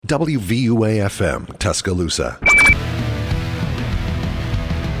WVUA-FM, Tuscaloosa.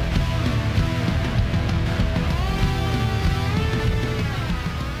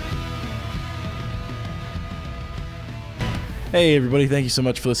 Hey everybody, thank you so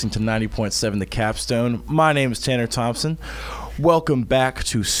much for listening to 90.7 The Capstone. My name is Tanner Thompson. Welcome back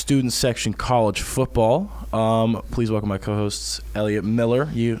to Student Section College Football. Please welcome my co-hosts, Elliot Miller,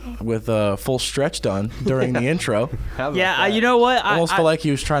 you with a full stretch done during the intro. Yeah, you know what? I almost felt like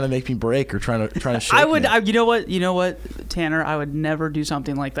he was trying to make me break or trying to shake me. You know what, Tanner? I would never do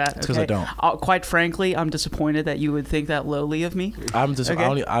something like that. Because I don't. Quite frankly, I'm disappointed that you would think that lowly of me. I think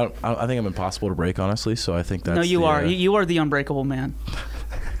I'm impossible to break, honestly. So I think that's no, you are. You are the unbreakable man.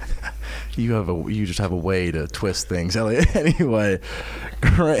 You just have a way to twist things, Elliot. Anyway,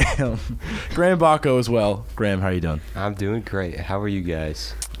 Graham Bacco as well. Graham, how are you doing? I'm doing great. How are you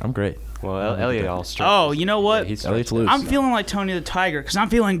guys? I'm great. Well, Elliot all started. Oh, you know what? Yeah, Elliot's loose. I'm feeling like Tony the Tiger because I'm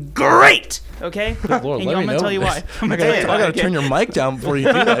feeling great. Okay? Good Lord, I'm going to tell you why. I got to turn your mic down before you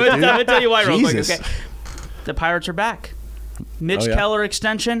do that, dude. I'm going to tell you why real quick. Jesus. Okay? The Pirates are back. Mitch yeah? Keller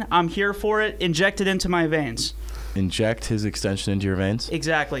extension. I'm here for it. Inject it into my veins. Inject his extension into your veins?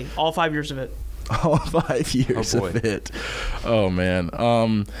 Exactly. All 5 years of it. All 5 years of it. Oh, man.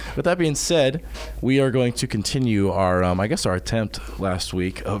 With that being said, we are going to continue our attempt last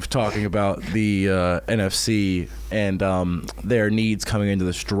week of talking about the NFC and their needs coming into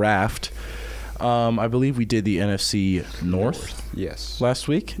this draft. I believe we did the NFC North last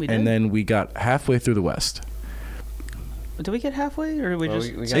week, and then we got halfway through the West. Did we get halfway, or did we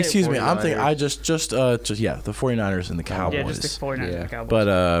just? Excuse me, I'm thinking. I just the 49ers and the Cowboys. Yeah, just the 49ers and the Cowboys.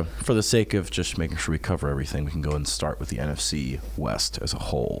 But for the sake of just making sure we cover everything, we can go and start with the NFC West as a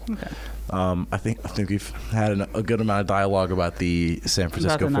whole. Okay. I think we've had a good amount of dialogue about the San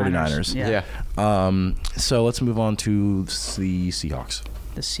Francisco 49ers. Yeah. So let's move on to the Seahawks.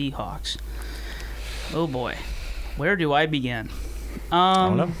 The Seahawks. Oh boy, where do I begin? I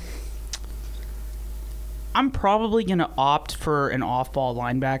don't know. I'm probably going to opt for an off-ball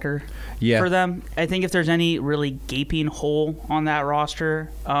linebacker for them. I think if there's any really gaping hole on that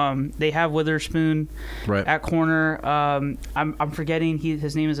roster, they have Witherspoon at corner. I'm forgetting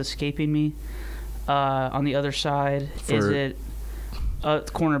his name is escaping me. On the other side, is it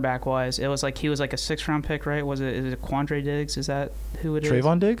cornerback-wise? It was like he was like a 6th-round pick, right? Is it Quandre Diggs? Is that who it is?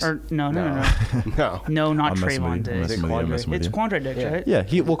 Trayvon Diggs? Or no. No, not Trayvon Diggs. It's Quandre Diggs, right? Yeah,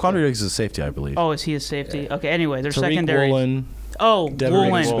 Quandre Diggs is a safety, I believe. Oh, is he a safety? Okay, anyway, their Tariq secondary. Woolen. Oh,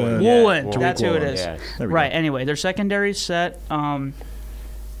 Woolen. That's who it is. Yeah. Right, anyway, their secondary set.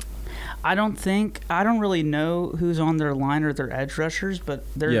 I don't really know who's on their line or their edge rushers,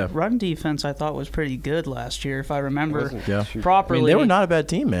 but their run defense I thought was pretty good last year, if I remember properly. I mean, they were not a bad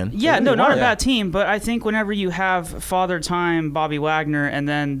team, man. Yeah, not a bad team, but I think whenever you have Father Time, Bobby Wagner, and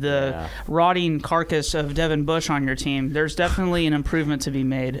then the rotting carcass of Devin Bush on your team, there's definitely an improvement to be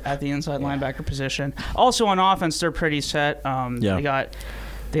made at the inside linebacker position. Also on offense, they're pretty set.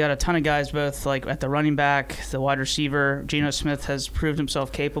 They got a ton of guys, both like at the running back, the wide receiver. Geno Smith has proved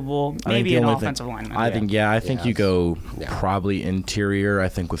himself capable. Maybe an offensive lineman. I think you go probably interior. I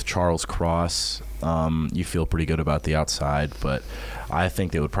think with Charles Cross, you feel pretty good about the outside, but I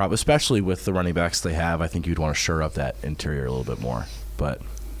think they would probably, especially with the running backs they have, I think you'd want to shore up that interior a little bit more. But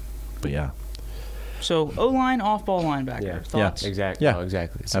yeah. So O-line, off-ball linebacker. Thoughts? Yeah, exactly. Yeah,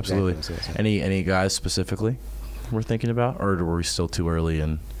 exactly. Absolutely. Any guys specifically we're thinking about, or were we still too early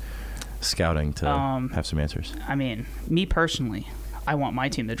in scouting to have some answers? I mean, me personally, I want my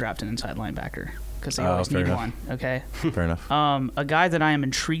team to draft an inside linebacker because they always need one. Okay. Fair enough. A guy that I am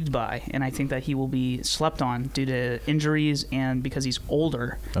intrigued by, and I think that he will be slept on due to injuries and because he's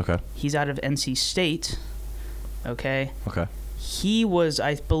older. Okay. He's out of NC State. Okay. Okay. He was,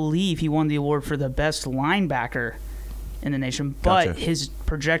 I believe, he won the award for the best linebacker in the nation, but his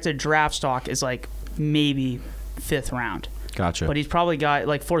projected draft stock is like maybe 5th round. Gotcha. But he's probably got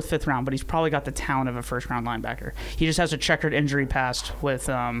like 4th, 5th round, but he's probably got the talent of a first-round linebacker. He just has a checkered injury past with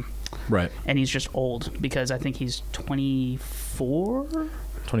right. And he's just old because I think he's 24?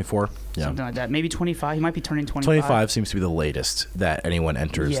 24, yeah. Something like that. Maybe 25. He might be turning 25. 25 seems to be the latest that anyone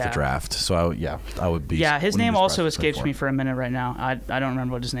enters the draft. So, I would be. Yeah, his name also escapes me for a minute right now. I don't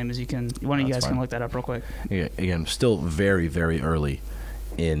remember what his name is. One of you guys can look that up real quick. Yeah, again, still very, very early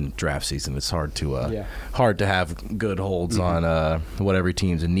in draft season. It's hard to have good holds on what every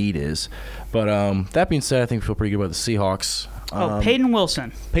team's need is. But that being said, I think we feel pretty good about the Seahawks. Peyton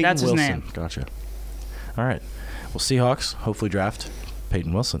Wilson. That's his name. Gotcha. All right. Well, Seahawks hopefully draft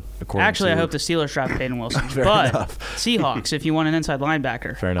Peyton Wilson. Actually, I hope the Steelers draft Peyton Wilson. Fair but enough. Seahawks, if you want an inside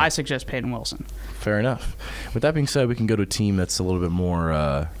linebacker, Fair enough. I suggest Peyton Wilson. Fair enough. With that being said, we can go to a team that's a little bit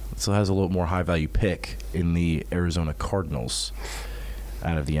more so has a little more high value pick in the Arizona Cardinals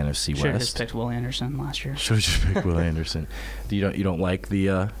out of the NFC West. Should have just picked Will Anderson last year. Should have just picked Will Anderson. You don't like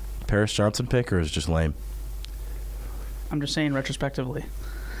the Paris Johnson pick, or is it just lame? I'm just saying retrospectively.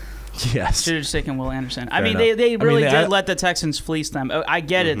 Yes. Should have just taken Will Anderson. They really did let the Texans fleece them. I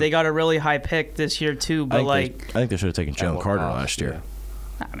get it. They got a really high pick this year too, but I think they should have taken Jalen Carter last year.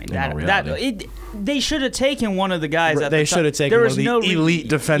 I mean, they should have taken one of the guys. They should have taken one of the elite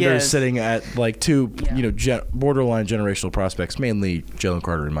defenders sitting at like two, borderline generational prospects, mainly Jalen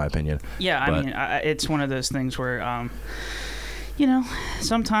Carter, in my opinion. Yeah, I mean, it's one of those things where,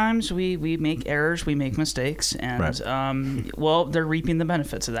 sometimes we make errors, we make mistakes, and right. They're reaping the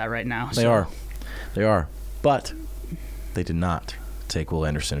benefits of that right now. They are, but they did not take Will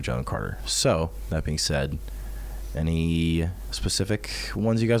Anderson or Jalen Carter. So that being said, any specific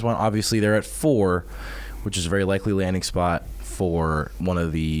ones you guys want? Obviously, they're at 4, which is a very likely landing spot for one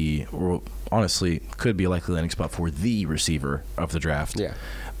of the, or honestly, could be a likely landing spot for the receiver of the draft,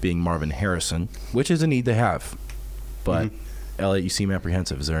 being Marvin Harrison, which is a need they have. But Elliot, you seem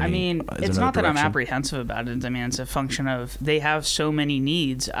apprehensive. Is there any? I mean, it's not that I'm apprehensive about it. I mean, it's a function of they have so many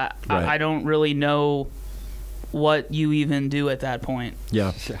needs. I don't really know what you even do at that point.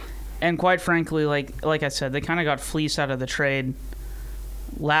 Yeah. And quite frankly, like I said, they kind of got fleeced out of the trade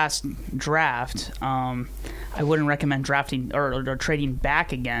last draft. I wouldn't recommend drafting or trading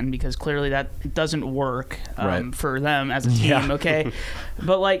back again because clearly that doesn't work for them as a team. Yeah. Okay,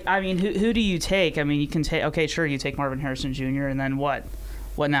 but who do you take? I mean, you can take. Okay, sure, you take Marvin Harrison Jr. and then what?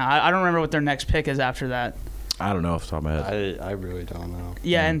 What now? I don't remember what their next pick is after that. I don't know off the top of my head. I really don't know.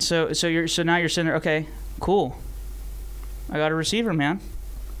 Yeah, and so now you're sitting there. Okay, cool. I got a receiver, man.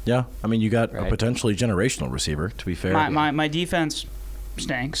 Yeah, I mean, you got a potentially generational receiver, to be fair. My defense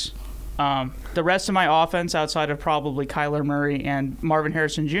stinks. The rest of my offense, outside of probably Kyler Murray and Marvin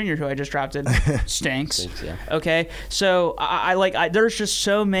Harrison Jr., who I just drafted, stinks. Okay, so there's just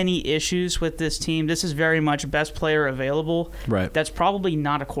so many issues with this team. This is very much best player available. Right. That's probably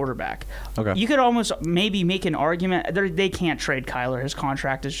not a quarterback. Okay. You could almost maybe make an argument. They can't trade Kyler. His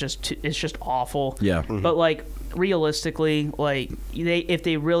contract is just awful. Yeah. Mm-hmm. But realistically, if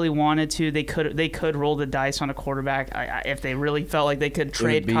they really wanted to, they could roll the dice on a quarterback. If they really felt like they could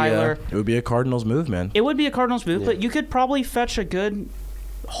trade Kyler, it would be a Cardinals move, man. It would be a Cardinals move, but you could probably fetch a good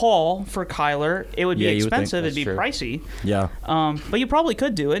haul for Kyler. It would be expensive. It'd be pricey. Yeah. But you probably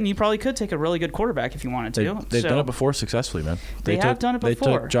could do it, and you probably could take a really good quarterback if you wanted to. They've done it before successfully, man. They have done it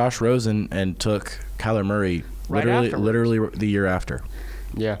before. They took Josh Rosen and took Kyler Murray literally the year after.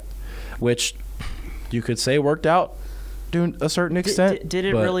 Yeah. Which you could say worked out to a certain extent. Did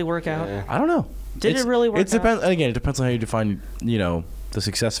it really work out? I don't know. Did it really work out? Again, it depends on how you define, the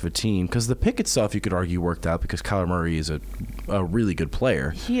success of a team. Because the pick itself, you could argue, worked out because Kyler Murray is a really good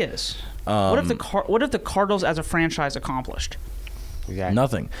player. He is. What if the Cardinals as a franchise accomplished? Exactly.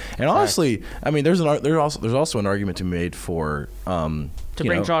 Nothing. And honestly, I mean, there's also an argument to be made for to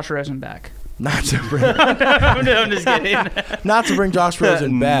bring Josh Rosen back. Not to bring. I'm just kidding. Not to bring Josh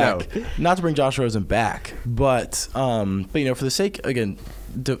Rosen back. No. Not to bring Josh Rosen back. But for the sake, again,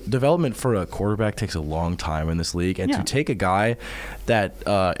 development for a quarterback takes a long time in this league, and to take a guy that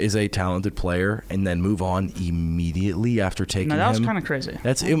is a talented player and then move on immediately after taking him. No, that was kind of crazy.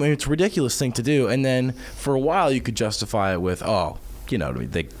 It's a ridiculous thing to do. And then for a while, you could justify it with, they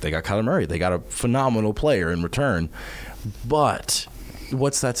got Kyler Murray, they got a phenomenal player in return, but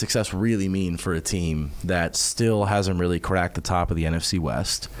what's that success really mean for a team that still hasn't really cracked the top of the NFC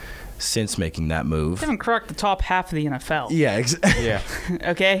West since making that move? They haven't cracked the top half of the NFL. Yeah, exactly. Yeah.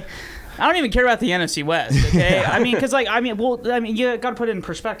 Okay? I don't even care about the NFC West, okay? Yeah. I mean, because, you got to put it in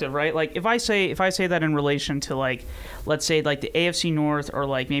perspective, right? Like, if I say that in relation to, let's say, the AFC North or,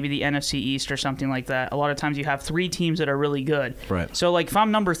 maybe the NFC East or something like that, a lot of times you have 3 teams that are really good. Right. So, if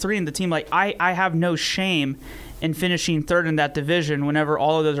I'm number 3 in the team, I have no shame in finishing 3rd in that division whenever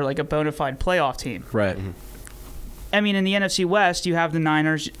all of those are, a bona fide playoff team. Right. Mm-hmm. I mean, in the NFC West, you have the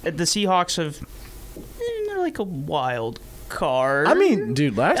Niners. The Seahawks they're like a wild card. I mean,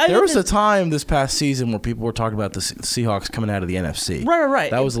 dude, there was a time this past season where people were talking about the Seahawks coming out of the NFC.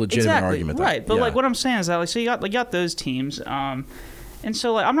 Right. That was a legitimate argument. Right, but what I'm saying is that so you got those teams, and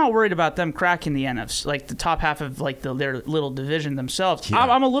so I'm not worried about them cracking the NFC, the top half of their little division themselves. Yeah.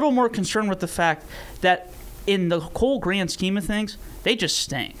 I'm a little more concerned with the fact that in the whole grand scheme of things, they just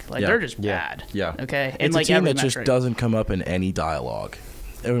stink. They're just bad. Yeah. Okay. It's a team that just doesn't come up in any dialogue.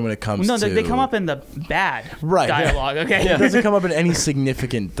 when it comes to... No, they come up in the bad dialogue, okay? It doesn't come up in any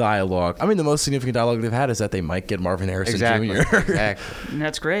significant dialogue. I mean, the most significant dialogue they've had is that they might get Marvin Harrison Jr. Exactly. And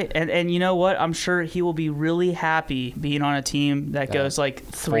that's great. And you know what? I'm sure he will be really happy being on a team that goes like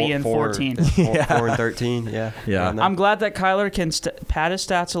 3-14. 4-13, yeah. I'm glad that Kyler can pad his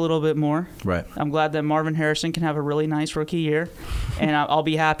stats a little bit more. Right. I'm glad that Marvin Harrison can have a really nice rookie year. And I'll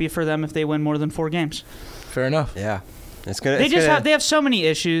be happy for them if they win more than 4 games. Fair enough. Yeah. They have so many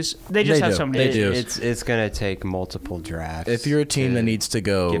issues. They have so many issues. It's going to take multiple drafts. If you're a team that needs to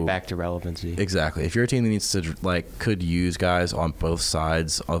get back to relevancy. Exactly. If you're a team that needs to could use guys on both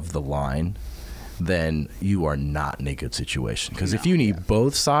sides of the line, then you are not in a good situation. Because if you need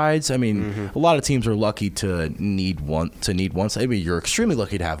both sides, I mean, a lot of teams are lucky to need one side. I mean, you're extremely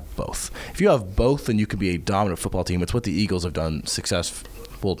lucky to have both. If you have both, then you can be a dominant football team. It's what the Eagles have done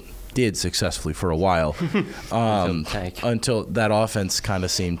did successfully for a while until that offense kind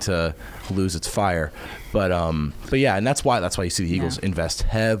of seemed to lose its fire. But yeah, and that's why you see the Eagles invest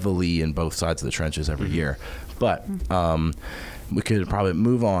heavily in both sides of the trenches every year. But we could probably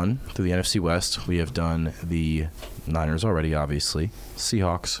move on to the NFC West. We have done the Niners already, obviously.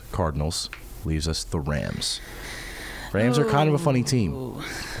 Seahawks, Cardinals, leaves us the Rams. Rams are kind of a funny team.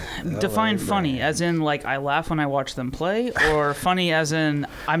 Define funny, as in like I laugh when I watch them play, or funny as in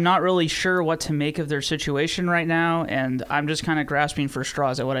I'm not really sure what to make of their situation right now, and I'm just kind of grasping for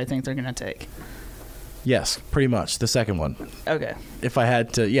straws at what I think they're going to take. Yes, pretty much. The second one. Okay. If I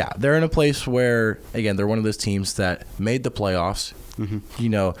had to, they're in a place where, again, they're one of those teams that made the playoffs,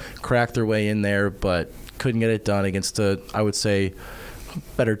 cracked their way in there, but couldn't get it done against I would say,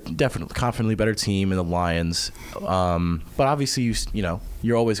 confidently better team in the Lions. But obviously,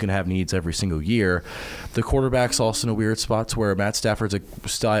 you're always going to have needs every single year. The quarterback's also in a weird spot to where Matt Stafford's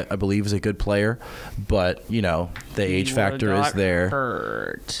I believe is a good player, but the age factor is there.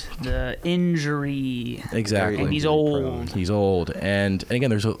 Hurt, the injury, exactly, and he's old. He's old, and again,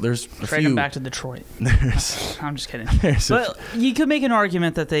 there's a trade him back to Detroit. I'm just kidding. But you could make an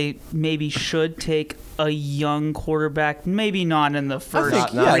argument that they maybe should take a young quarterback, maybe not in the first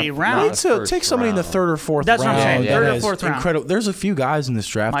 3 rounds. So take somebody in the 3rd or 4th round. That's what I'm saying. 3rd or 4th round. Incredible. There's a few guys in this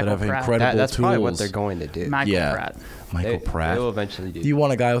draft that have incredible tools. That's probably what they're going to do. Michael Pratt. Michael Pratt. They will eventually do. You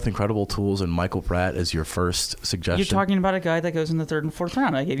want a guy with incredible tools, and Michael Pratt is your first suggestion? You're talking about a guy that goes in the 3rd and 4th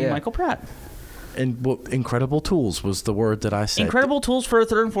round. I gave you Michael Pratt. And incredible tools was the word that I said. Incredible tools for a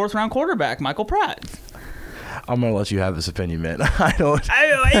 3rd and 4th round quarterback, Michael Pratt. I'm gonna let you have this opinion, man. I don't.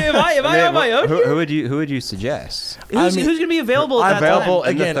 Am I on my own? Who would you suggest? Who's gonna be available at that time?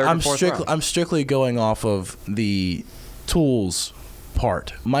 Again, I'm strictly going off of the tools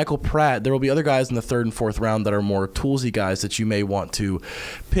part. Michael Pratt, there will be other guys in the 3rd and 4th round that are more toolsy guys that you may want to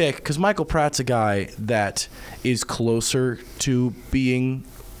pick, because Michael Pratt's a guy that is closer to being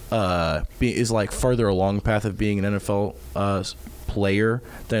is like further along the path of being an NFL player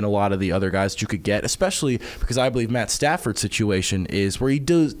than a lot of the other guys that you could get, especially because I believe Matt Stafford's situation is where he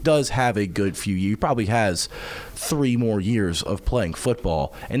does have a good few years. He probably has 3 more years of playing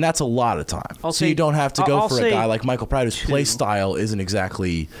football, and that's a lot of time. So you don't have to go for a guy like Michael Pratt whose play style isn't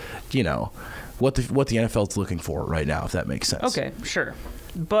exactly, what the NFL is looking for right now, if that makes sense. Okay, sure.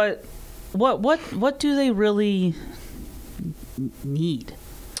 But what do they really need?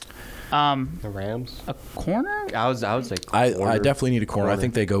 The Rams? A corner? I would say corner. I definitely need a corner. I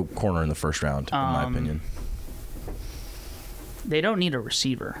think they go corner in the 1st round, in my opinion. They don't need a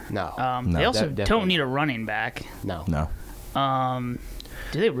receiver. No. They also don't need a running back. No.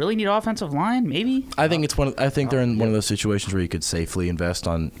 Do they really need offensive line? Maybe. I think they're in one of those situations where you could safely invest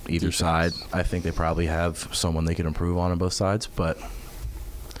on either side. I think they probably have someone they could improve on both sides, but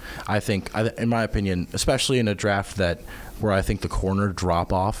I think, in my opinion, especially in a draft where I think the corner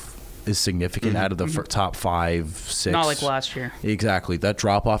drop off is significant out of the top 5, 6. Not like last year. Exactly. That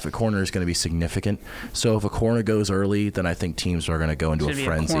drop off at corner is going to be significant. So if a corner goes early, then I think teams are going to go into a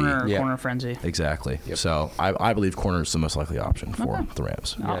frenzy. Corner frenzy. Exactly. Yep. So I believe corner is the most likely option for the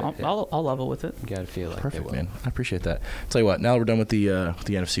Rams. I'll level with it. You got to feel like perfect, man. I appreciate that. I'll tell you what, now that we're done with the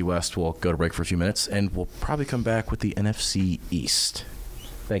NFC West, we'll go to break for a few minutes, and we'll probably come back with the NFC East.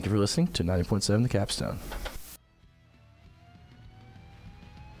 Thank you for listening to 90.7 The Capstone.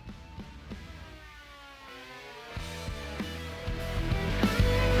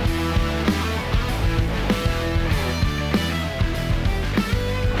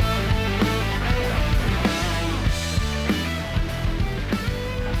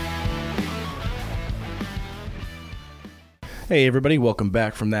 Hey everybody, welcome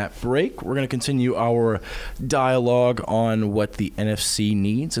back from that break. We're going to continue our dialogue on what the NFC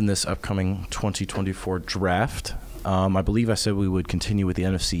needs in this upcoming 2024 draft. I believe I said we would continue with the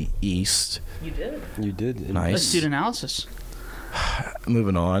NFC East. You did. You did. Nice. Astute analysis.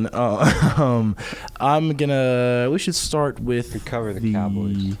 Moving on. We should start with. We cover the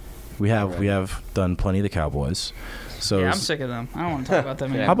Cowboys. We have done plenty of the Cowboys. So yeah, I'm sick of them. I don't want to talk about them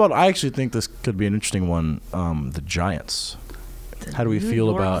anymore. How about, I actually think this could be an interesting one, the Giants. How do we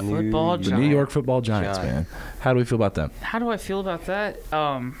feel about the New York Football Giants, man? How do we feel about them? How do I feel about that?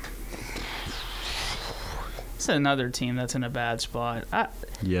 It's another team that's in a bad spot.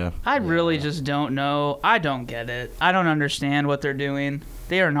 I really just don't know. I don't get it. I don't understand what they're doing.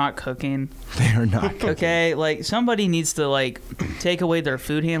 They are not cooking. They are not cooking. Okay, like somebody needs to take away their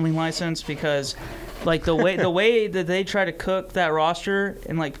food handling license, because the way that they try to cook that roster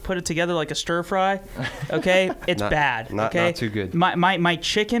and put it together like a stir fry, okay, it's bad. Okay, not too good. My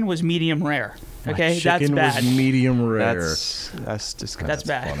chicken was medium rare. Okay, that's bad. Was medium rare. That's disgusting. That's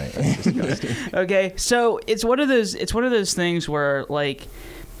bad. Funny. That's disgusting. Okay, so it's one of those things where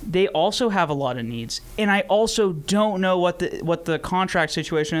they also have a lot of needs, and I also don't know what the contract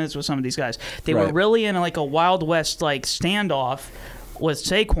situation is with some of these guys. They were really in a Wild West standoff with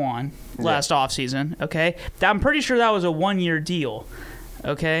Saquon last offseason. Okay, I'm pretty sure that was a 1-year deal.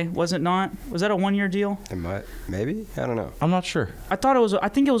 Okay, was it not? Was that a 1-year deal? It might, maybe. I don't know. I'm not sure. I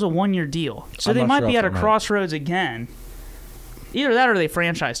think it was a 1-year deal. So they might be at a crossroads again. Either that or they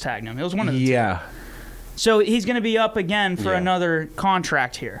franchise tagged him. It was one of the two. Yeah. So he's going to be up again for another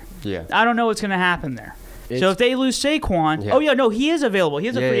contract here. Yeah. I don't know what's going to happen there. So if they lose Saquon, he is available. He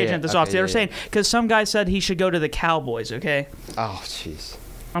is a free agent this offseason. They were saying, because some guy said he should go to the Cowboys. Okay. Oh, jeez.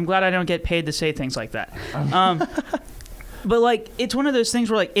 I'm glad I don't get paid to say things like that. But it's one of those things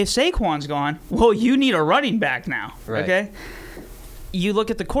where if Saquon's gone, well, you need a running back now. Right. Okay. You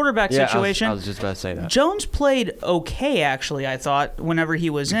look at the quarterback situation. I was just about to say that. Jones played okay, actually. I thought whenever he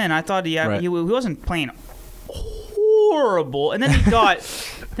was in, I thought he wasn't playing horrible, and then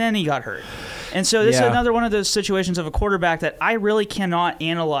he got hurt. And so this is another one of those situations of a quarterback that I really cannot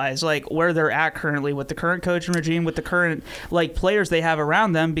analyze where they're at currently with the current coaching regime, with the current players they have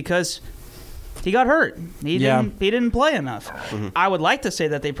around them, because he got hurt. He didn't play enough. Mm-hmm. I would like to say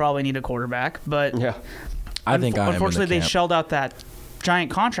that they probably need a quarterback, but I think unfortunately they shelled out that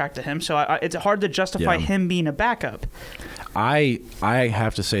giant contract to him, so it's hard to justify him being a backup. I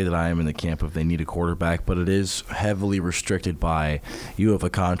have to say that I am in the camp of they need a quarterback, but it is heavily restricted by you have a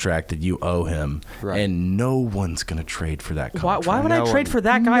contract that you owe him, and no one's going to trade for that contract. Why would I trade for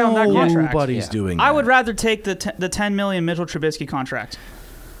that guy on that contract? Nobody's doing that. I would rather take the $10 million Mitchell Trubisky contract.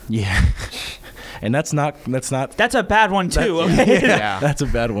 Yeah. And that's a bad one too. Okay, that's a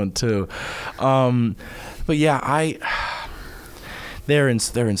bad one too. But yeah, they're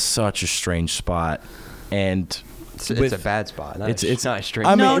in such a strange spot, and it's a bad spot. It's not a strange.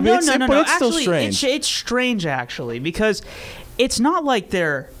 I mean, no. It's Actually, still strange. It's strange actually, because it's not like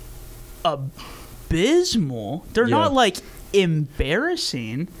they're abysmal. They're not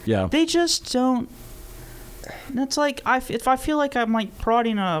embarrassing. Yeah. They just don't. That's if I feel like I'm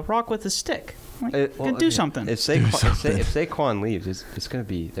prodding a rock with a stick. Do something. If Saquon leaves, it's going to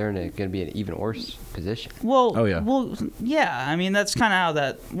be they're going to be in an even worse position. Well, I mean that's kind of how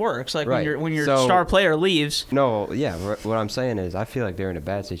that works. When your star player leaves. No, yeah. What I'm saying is, I feel like they're in a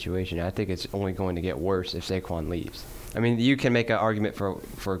bad situation. I think it's only going to get worse if Saquon leaves. I mean, you can make an argument for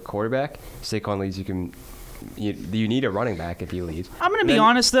a quarterback. If Saquon leaves, you need a running back if he leaves. I'm going to be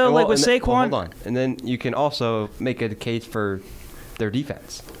honest though, with Saquon. Hold on, and then you can also make a case for their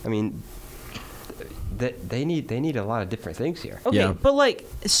defense. I mean. They need a lot of different things here. Okay, but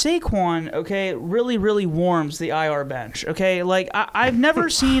Saquon, really, really warms the IR bench. Okay, I've never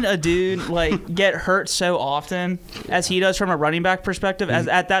seen a dude get hurt so often as he does from a running back perspective as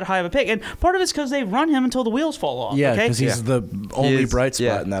at that high of a pick. And part of it's because they run him until the wheels fall off. Yeah, because he's the only bright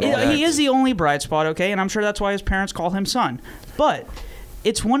spot in that. He is the only bright spot. Okay, and I'm sure that's why his parents call him son. But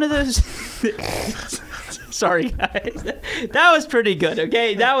it's one of those. Sorry, guys. That was pretty good.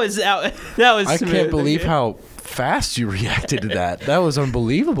 Okay, that was. I can't believe how fast you reacted to that. That was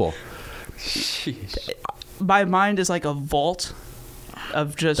unbelievable. Jeez. My mind is like a vault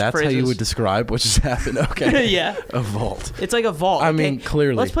of just. That's phrases. how you would describe what just happened. Okay. Yeah. A vault. It's like a vault. I mean,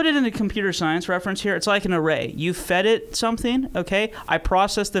 clearly. Let's put it in a computer science reference here. It's like an array. You fed it something. Okay. I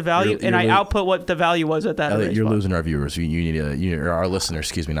process the value and I output what the value was at that array. You're losing our viewers. You need our listeners.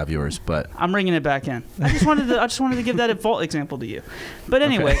 Excuse me, not viewers. But I'm bringing it back in. I just wanted to give that a vault example to you. But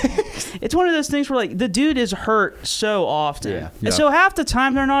anyway, it's one of those things where the dude is hurt so often, and so half the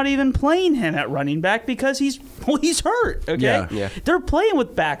time they're not even playing him at running back because he's hurt. Okay. Yeah. They're playing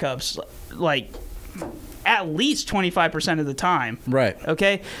with backups at least 25% of the time. Right.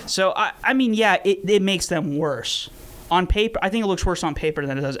 Okay? So, I mean, yeah, it makes them worse. On paper, I think it looks worse on paper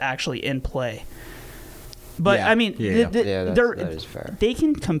than it does actually in play. But, I mean, that is fair. They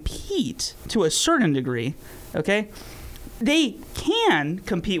can compete to a certain degree, okay? They can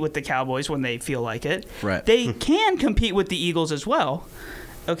compete with the Cowboys when they feel like it. Right. They can compete with the Eagles as well,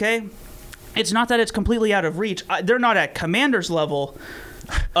 okay? It's not that it's completely out of reach. They're not at Commanders level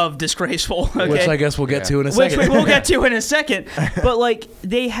of disgraceful, okay? Which I guess we'll get to in a second. Which we will get to in a second. But, like,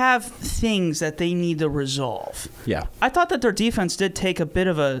 they have things that they need to resolve. Yeah. I thought that their defense did take a bit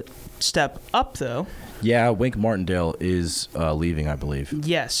of a step up, though. Yeah, Wink Martindale is leaving, I believe.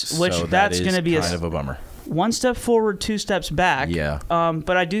 Yes, which so that's going to be kind of a bummer. One step forward, two steps back. Yeah.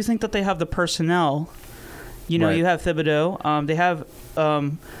 But I do think that they have the personnel. You know, you have Thibodeau. They have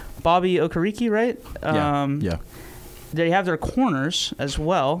Bobby Okereke, right? Yeah. They have their corners as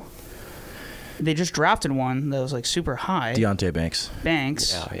well. They just drafted one that was like super high. Deontay Banks.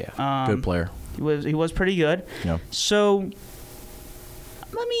 Yeah. Good player. He was pretty good. Yeah. So,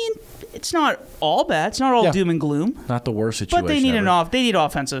 I mean, it's not all bad. It's not all doom and gloom. Not the worst situation. But they need they need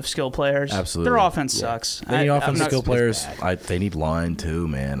offensive skill players. Absolutely. Their offense sucks. They need offensive skill players. They need line too,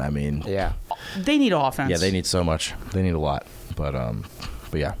 man. I mean, they need offense. Yeah, they need so much. They need a lot. But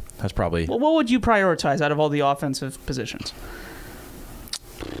yeah, that's probably. Well, what would you prioritize out of all the offensive positions?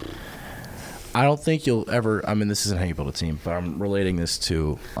 I don't think you'll ever. I mean, this isn't how you build a team, but I'm relating this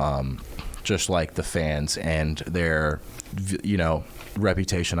to just like the fans and their,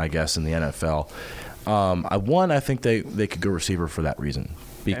 reputation, I guess, in the NFL. I think they could go receiver for that reason.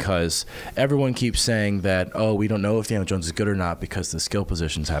 Because everyone keeps saying that, we don't know if Daniel Jones is good or not because the skill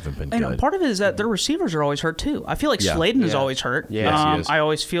positions haven't been good. And part of it is that their receivers are always hurt, too. I feel like Slayton is always hurt. Yeah, he is. I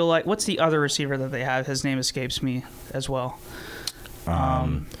always feel like, what's the other receiver that they have? His name escapes me as well.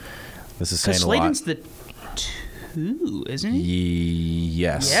 This is saying a lot. Slayton's the 2, isn't he?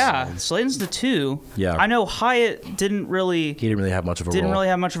 Yes. Yeah, Slayton's the 2. Yeah. I know Hyatt didn't really have much of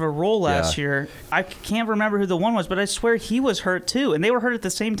a role last year. I can't remember who the one was, but I swear he was hurt too, and they were hurt at the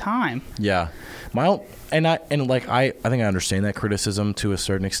same time. Yeah. I think I understand that criticism to a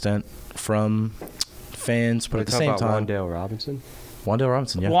certain extent from fans, but at the same time, Wan'Dale Robinson.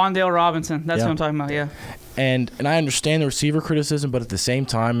 Yeah. Wan'Dale Robinson. That's what I'm talking about, yeah. And I understand the receiver criticism, but at the same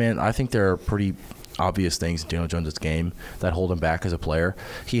time, man, I think there are pretty obvious things in Daniel Jones' game that hold him back as a player.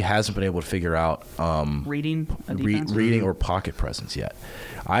 He hasn't been able to figure out reading or pocket presence yet.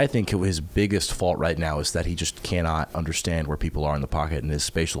 I think his biggest fault right now is that he just cannot understand where people are in the pocket, and his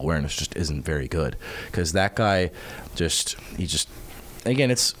spatial awareness just isn't very good. Because that guy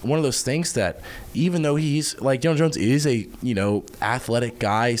again, it's one of those things that even though he's like Daniel Jones is a athletic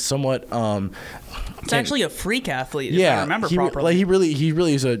guy, somewhat. It's actually a freak athlete, if I remember properly. He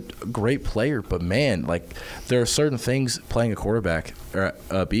really is a great player, but man, like there are certain things playing a quarterback or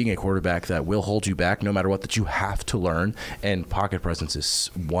being a quarterback that will hold you back no matter what, that you have to learn, and pocket presence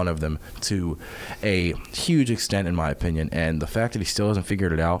is one of them to a huge extent, in my opinion. And the fact that he still hasn't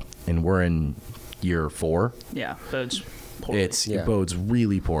figured it out, and we're in year 4, bodes poorly. It bodes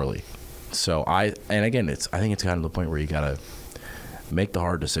really poorly. So I think it's gotten to the point where you gotta make the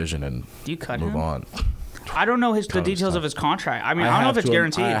hard decision and move on. I don't know the details of his contract. I mean, I don't know if it's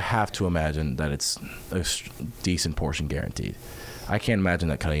guaranteed. I have to imagine that it's a decent portion guaranteed. I can't imagine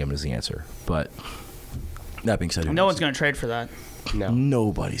that cutting him is the answer. But that being said, no one's going to trade for that. No.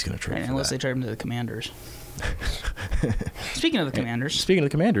 Nobody's going to trade for that. Unless they trade him to the Commanders. Speaking of the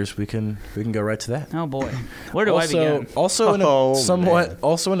Commanders, we can go right to that. Oh boy, where do I begin? Also in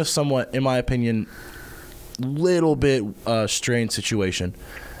a somewhat, in my opinion, little bit strained situation,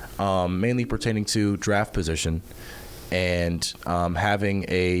 mainly pertaining to draft position and having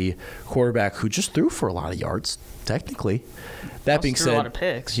a quarterback who just threw for a lot of yards. Technically, that being said, a lot of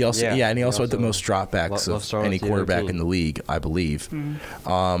picks. He also and he also had the most dropbacks of any quarterback in the league, I believe.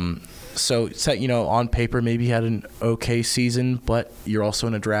 Mm-hmm. So, on paper, maybe he had an okay season, but you're also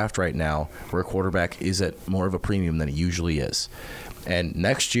in a draft right now where a quarterback is at more of a premium than he usually is. And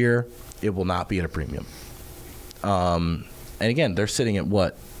next year, it will not be at a premium. And again, they're sitting at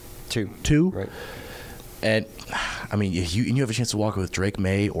what? 2? Right. And, I mean, you have a chance to walk away with Drake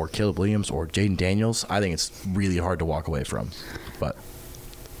May or Caleb Williams or Jaden Daniels. I think it's really hard to walk away from. But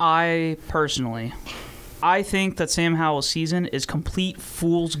I think that Sam Howell's season is complete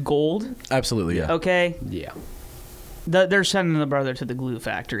fool's gold. Absolutely, yeah. Okay? Yeah. They're sending the brother to the glue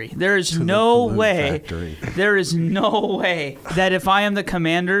factory. There is no way that if I am the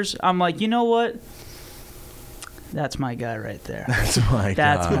Commanders, I'm like, you know what? That's my guy right there. That's my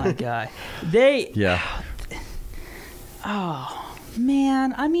guy.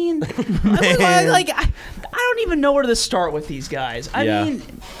 Man, I mean, I don't even know where to start with these guys. I mean,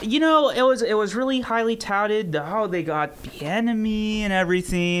 it was really highly touted. They got the enemy and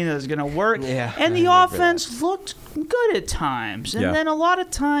everything. It was going to work. Yeah, and the offense looked good at times. And then a lot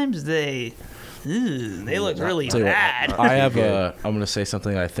of times they looked really bad. I'm going to say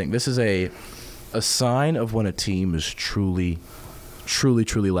something I think. This is a sign of when a team is truly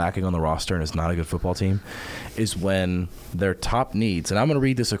lacking on the roster and is not a good football team is when their top needs, and I'm going to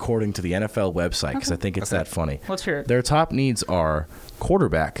read this according to the NFL website because I think it's that funny. Let's hear it. Their top needs are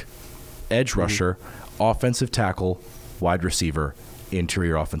quarterback, edge rusher, offensive tackle, wide receiver,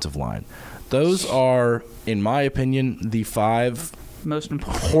 interior offensive line. Those are, in my opinion, the 5 most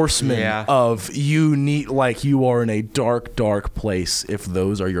important horsemen of you are in a dark place if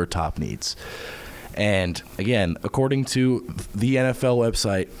those are your top needs. And again, according to the NFL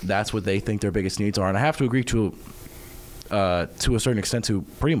website, that's what they think their biggest needs are, and I have to agree to a certain extent to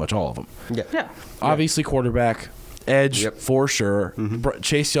pretty much all of them. Yeah. Obviously, quarterback, edge for sure. Mm-hmm.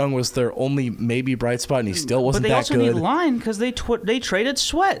 Chase Young was their only maybe bright spot, and he still wasn't that good. But they also need line because they traded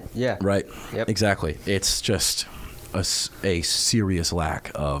Sweat. Yeah. Right. Yep. Exactly. It's just a serious lack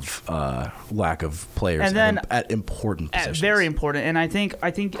of players and then at important positions. Very important. And I think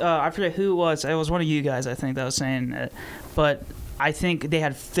I forget who it was. It was one of you guys, I think, that was saying it. But I think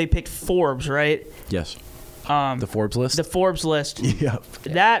they picked Forbes, right? Yes. The Forbes list? The Forbes list. Yep.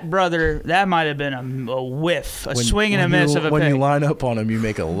 That might have been a whiff, swing and a miss of a pick. When you line up on him, you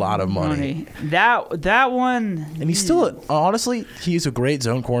make a lot of money. That one. And he's still, honestly, he's a great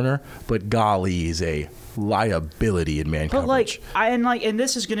zone corner, but golly, he's a liability in man coverage. And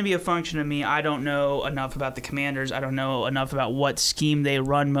this is going to be a function of me. I don't know enough about the Commanders. I don't know enough about what scheme they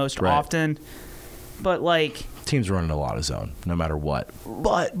run most often. But teams running a lot of zone, no matter what.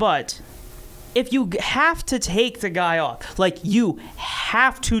 But if you have to take the guy off, you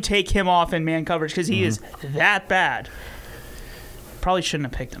have to take him off in man coverage because he is that bad. Probably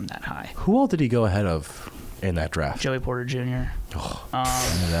shouldn't have picked him that high. Who all did he go ahead of in that draft? Joey Porter Jr. Oh,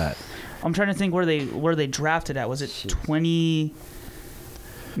 I knew that. I'm trying to think where they drafted at. Was it 20?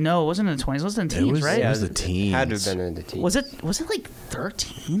 No, it wasn't in the 20s. It was in the teens, right? It was the teens. Had to have been in the teens. Was it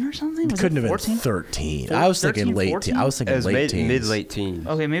 13 or something? It couldn't have been 13. I was thinking late teens. I was thinking late teens. Mid-late teens.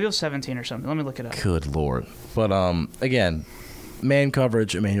 Okay, maybe it was 17 or something. Let me look it up. Good Lord. But again, man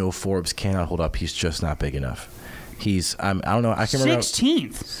coverage, Emmanuel Forbes cannot hold up. He's just not big enough. He's I don't know. I can remember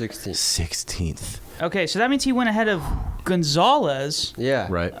 16th. Okay, so that means he went ahead of Gonzalez. Yeah.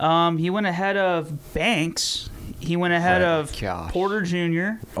 Right. He went ahead of Banks. He went ahead of Porter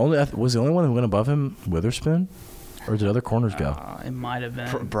Jr. Was the only one who went above him Witherspoon? Or did other corners go? It might have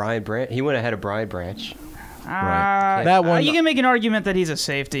been. Brian Branch. He went ahead of Brian Branch. Right. That one. You can make an argument that he's a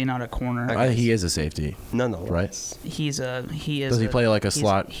safety, not a corner. He is a safety. Nonetheless. Right? He is. Does he play like a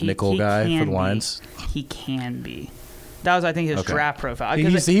slot nickel guy for the Lions? He can be. That was, I think, his draft profile.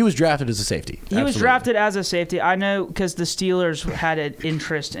 He was drafted as a safety. He was drafted as a safety. I know because the Steelers had an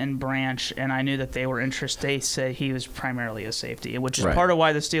interest in Branch, and I knew that they were interested. They said he was primarily a safety, which is part of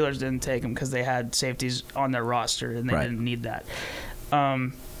why the Steelers didn't take him because they had safeties on their roster, and they didn't need that.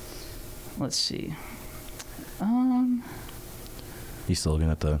 Let's see. You still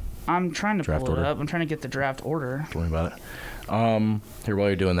looking at the I'm trying to draft pull it order? up. I'm trying to get the draft order. Don't worry about it. Here, while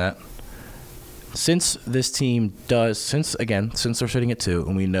you're doing that. Since this team they're sitting at 2,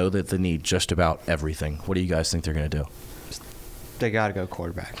 and we know that they need just about everything, what do you guys think they're going to do? They got to go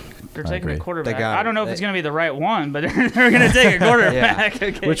quarterback. They're taking a quarterback. I don't know if it's going to be the right one, but they're going to take a quarterback. Yeah.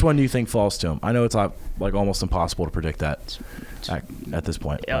 Okay. Which one do you think falls to them? I know it's almost impossible to predict that at this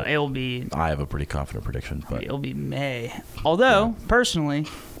point. It'll be. I have a pretty confident prediction, but it'll be May. Although, personally,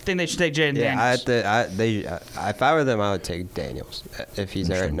 I think they should take Jaden Daniels. If I were them, I would take Daniels if he's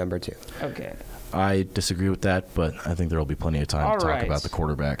there at number 2. Okay. I disagree with that, but I think there will be plenty of time to talk about the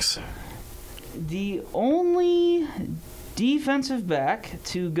quarterbacks. The only defensive back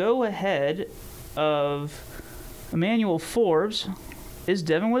to go ahead of Emmanuel Forbes is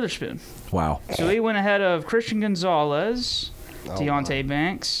Devin Witherspoon. Wow. So he went ahead of Christian Gonzalez, Deontay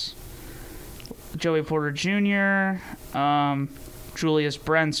Banks, Joey Porter Jr., Julius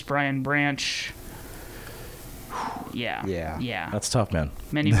Brents, Brian Branch. Yeah. That's tough, man.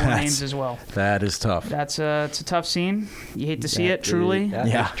 Many more names as well. That is tough. It's a tough scene. You hate to see it, truly.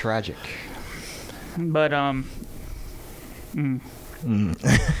 That's tragic. But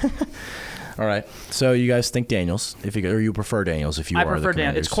All right. So you guys think Daniels, or you prefer Daniels if you are the Commanders? I prefer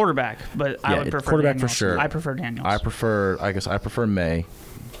Daniels. It's quarterback, but I would prefer quarterback Daniels. for sure. I prefer Daniels. I prefer May,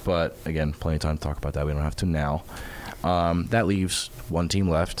 but again, plenty of time to talk about that. We don't have to now. That leaves one team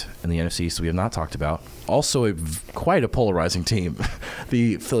left in the NFC, so we have not talked about. Also, quite a polarizing team,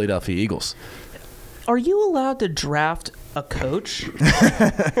 the Philadelphia Eagles. Are you allowed to draft a coach in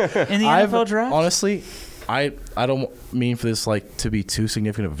the NFL draft? Honestly, I don't mean for this to be too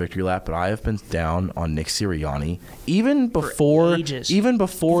significant of a victory lap, but I have been down on Nick Sirianni even before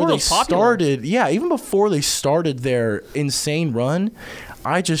they started. Yeah, even before they started their insane run.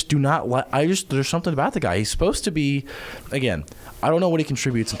 I just do not like. There's something about the guy. He's supposed to be, again, I don't know what he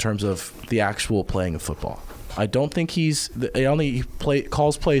contributes in terms of the actual playing of football. I don't think he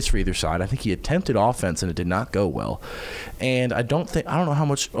calls plays for either side. I think he attempted offense and it did not go well. And I don't know how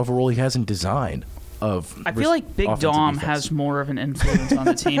much of a role he has in design. I feel like Big Dom has more of an influence on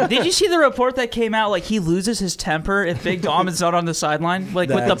the team. Did you see the report that came out? He loses his temper if Big Dom is not on the sideline, with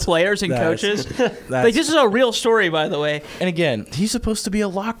the players and coaches. This is a real story, by the way. And again, he's supposed to be a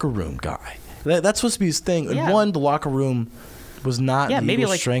locker room guy. That's supposed to be his thing. Yeah. And the locker room was not the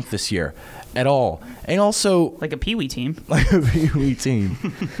Eagles' strength this year at all. And also... Like a Pee-wee team. Probably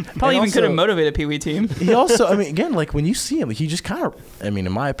even could have motivated a Pee-wee team. He also, again, when you see him, he just kind of...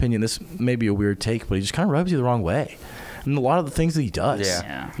 in my opinion, this may be a weird take, but he just kind of rubs you the wrong way. And a lot of the things that he does.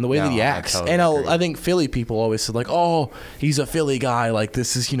 Yeah. And the way that he acts. I think Philly people always said, oh, he's a Philly guy.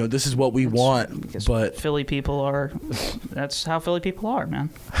 This is what we want. But Philly people are... That's how Philly people are,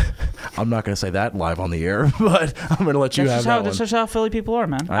 man. I'm not going to say that live on the air, but I'm going to let you have that one. That's just how Philly people are,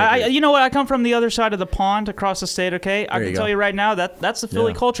 man. You know what? I come from the other side of the pond across the state, okay? I can tell you right now that's the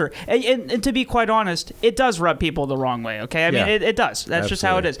Philly culture. And to be quite honest, it does rub people the wrong way, okay? It does. That's just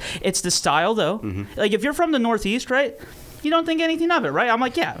how it is. It's the style, though. Mm-hmm. If you're from the Northeast, right? You don't think anything of it, right? I'm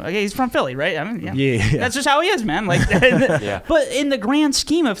like, he's from Philly, right? Yeah. That's just how he is, man. But in the grand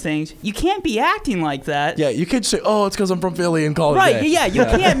scheme of things, you can't be acting like that. Yeah, you could say, it's because I'm from Philly and call it a day. Yeah, you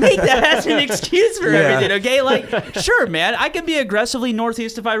can't make that as an excuse for everything, okay? Sure, man, I can be aggressively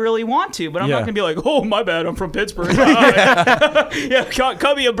Northeast if I really want to, but I'm not going to be like, oh, my bad, I'm from Pittsburgh.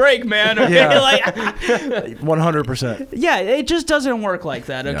 Cut me a break, man. Okay? Yeah. 100%. Yeah, it just doesn't work like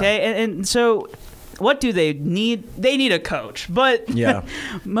that, okay? Yeah. And so... What do they need? They need a coach. But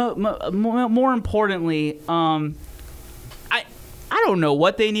more importantly, I don't know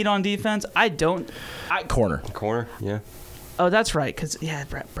what they need on defense. Corner, yeah. Oh, that's right. Because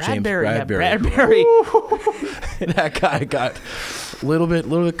Bradbury. That guy got a little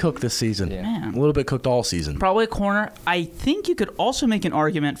bit cooked this season. Yeah. Man. A little bit cooked all season. Probably a corner. I think you could also make an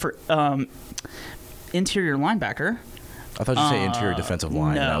argument for interior linebacker. I thought you say interior defensive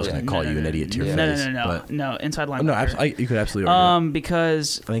line, and I was going to call you an idiot to your face. No, inside linebacker. You could absolutely argue that.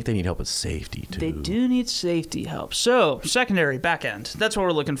 Because I think they need help with safety, too. They do need safety help. So, secondary, back end. That's what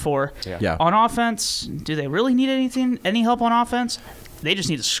we're looking for. Yeah. On offense, do they really need any help on offense? They just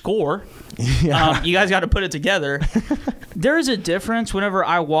need to score. Yeah. You guys got to put it together. There is a difference whenever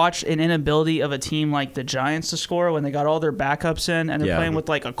I watch an inability of a team like the Giants to score when they got all their backups in and they're playing with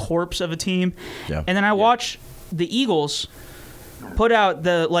a corpse of a team. Yeah. And then I watch... the Eagles put out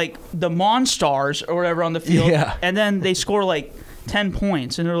the Monstars or whatever on the field, and then they score 10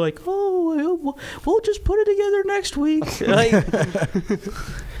 points, and they're like, "Oh, we'll just put it together next week."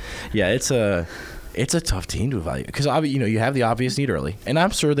 Yeah, it's a tough team to evaluate because you have the obvious need early, and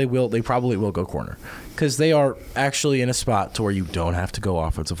I'm sure they probably will go corner because they are actually in a spot to where you don't have to go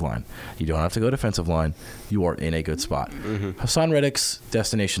offensive line, you don't have to go defensive line, you are in a good spot. Mm-hmm. Hassan Reddick's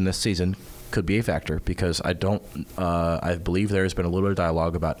destination this season could be a factor because I believe there has been a little bit of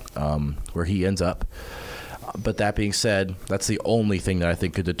dialogue about where he ends up. But that being said, that's the only thing that I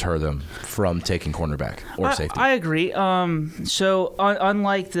think could deter them from taking cornerback or safety. I agree. So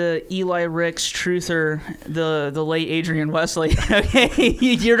unlike the Eli Ricks truther, the late Adrian Wesley, okay,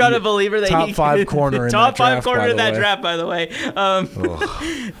 you're not a believer that top five corner in that draft, by the way.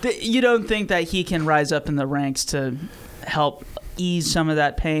 You don't think that he can rise up in the ranks to help ease some of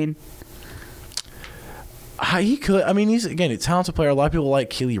that pain? He could. He's a talented player. A lot of people like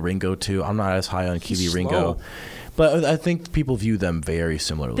Keely Ringo too. I'm not as high on Keely Ringo, but I think people view them very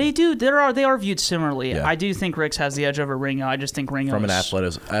similarly. They do. They are viewed similarly. Yeah. I do think Ricks has the edge over Ringo. I just think Ringo from an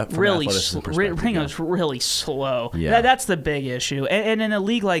athleticism perspective. Ringo's really slow. Yeah. That's the big issue. And in a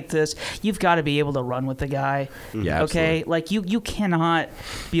league like this, you've got to be able to run with the guy. Yeah, okay. Absolutely. You cannot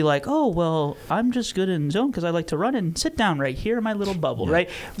be like, oh well, I'm just good in zone because I like to run and sit down right here in my little bubble,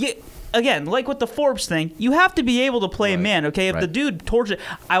 right? again, like with the Forbes thing, you have to be able to play a man, okay? If the dude torches it,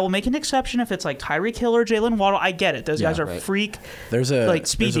 I will make an exception if it's like Tyreek Hill or Jalen Waddle. I get it. Those guys are freak. There's a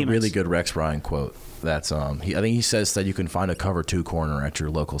really good Rex Ryan quote. That's I think he says that you can find a cover 2 corner at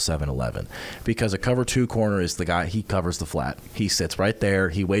your local 7-Eleven, because a cover 2 corner is the guy, he covers the flat. He sits right there.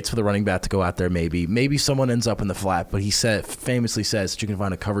 He waits for the running back to go out there. Maybe someone ends up in the flat, but he famously says that you can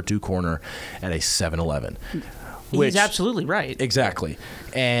find a cover 2 corner at a 7-Eleven. He's absolutely right. Exactly.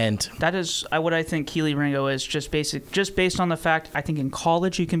 And that is what I think Kelee Ringo is, just based on the fact, I think in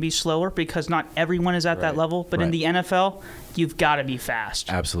college you can be slower because not everyone is at that level, but in the NFL, you've got to be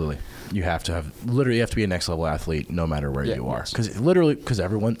fast. Absolutely. You have to be a next level athlete no matter where you are. Because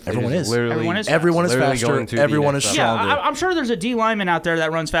everyone is. Everyone is faster. Everyone is stronger. Yeah, I'm sure there's a D lineman out there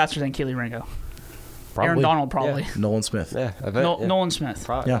that runs faster than Kelee Ringo. Probably. Aaron Donald, probably. Yeah. Nolan Smith. Yeah, I bet. Nolan Smith.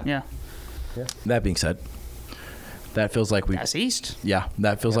 Yeah. That being said, that feels like that's East. Yeah,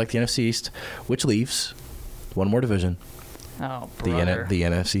 that feels like the NFC East, which leaves one more division. Oh, brother. The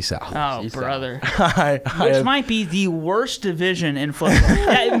NFC South. Oh, brother. Which might be the worst division in football.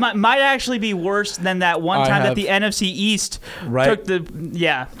 It might actually be worse than that one time that the NFC East took the...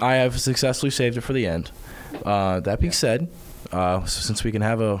 Yeah. I have successfully saved it for the end. That being said, since we can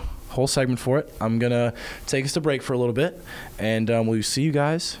have a whole segment for it, I'm going to take us to break for a little bit, and we'll see you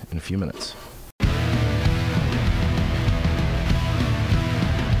guys in a few minutes.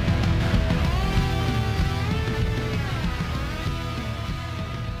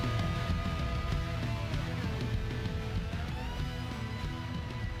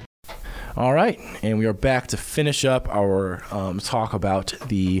 All right, and we are back to finish up our talk about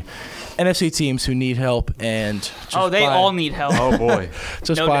the NFC teams who need help, and they all need help. Oh boy!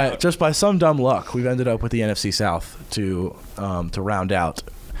 just by some dumb luck, we've ended up with the NFC South to round out.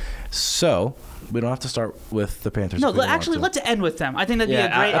 So we don't have to start with the Panthers. No, actually, let's end with them. I think that'd be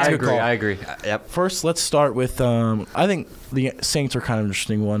a great. I agree. Yep. First, let's start with. I think the Saints are kind of an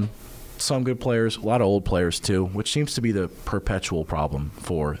interesting one. Some good players, a lot of old players too, which seems to be the perpetual problem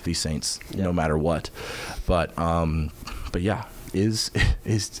for the Saints, no matter what. But yeah, is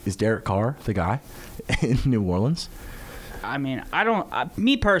Derek Carr the guy in New Orleans? I mean,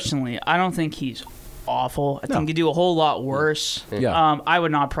 me personally, I don't think he's awful. I think he could do a whole lot worse. Yeah. I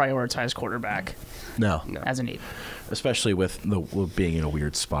would not prioritize quarterback. No. As a need. Especially with being in a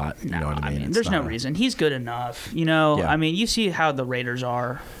weird spot. You know what I mean? There's no reason. He's good enough. I mean, you see how the Raiders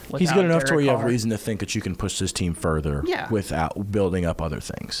are. He's good enough to where you have reason to think that you can push this team further without building up other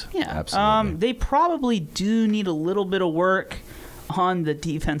things. Yeah. Absolutely. They probably do need a little bit of work on the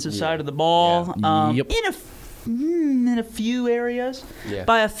defensive side of the ball. In a few areas. Yeah.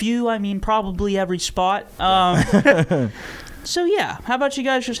 By a few, I mean probably every spot. So, how about you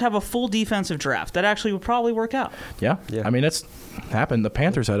guys just have a full defensive draft? That actually would probably work out. Yeah. I mean, it's happened. The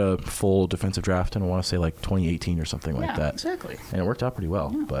Panthers had a full defensive draft in, I want to say, like 2018 or something like that. Exactly. And it worked out pretty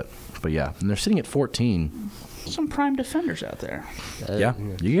well. Yeah. But yeah, and they're sitting at 14. Some prime defenders out there.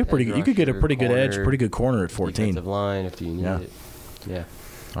 You could get a pretty good edge, pretty good corner at 14. Defensive line if you need it. Yeah.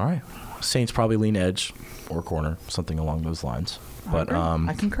 All right. Saints probably lean edge or corner, something along those lines. But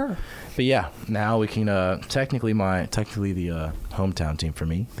I concur. But yeah, now we can technically the hometown team for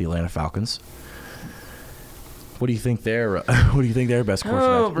me, the Atlanta Falcons. What do you think their best course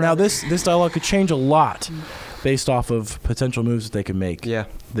of action? Now this dialogue could change a lot based off of potential moves that they can make.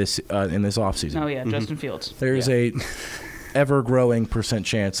 This in this offseason. Oh yeah, Justin Fields. There's a ever-growing %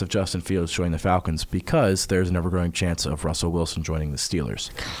 chance of Justin Fields joining the Falcons because there's an ever-growing chance of Russell Wilson joining the Steelers.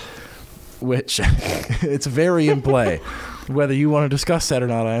 Which it's very in play. Whether you want to discuss that or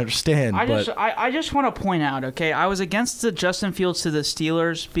not, I understand. I just want to point out, okay, I was against the Justin Fields to the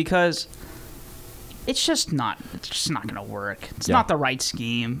Steelers because it's just not going to work. It's not the right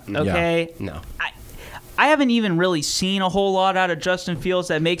scheme, okay? Yeah. No. I haven't even really seen a whole lot out of Justin Fields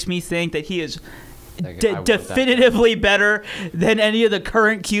that makes me think that he is definitively better than any of the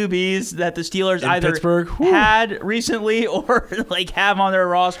current QBs that the Steelers either had recently or have on their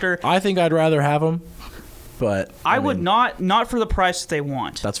roster. I think I'd rather have them, but I would not for the price that they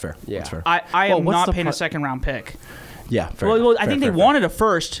want. That's fair. Yeah, that's fair. I am not paying a second round pick. Yeah, fair. Well, I think they wanted a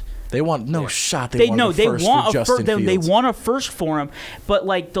first. They want shot. They want a first for him,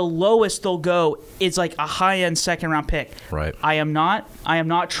 but the lowest they'll go is a high-end second-round pick. Right. I am not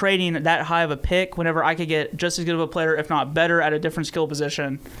trading that high of a pick whenever I could get just as good of a player, if not better, at a different skill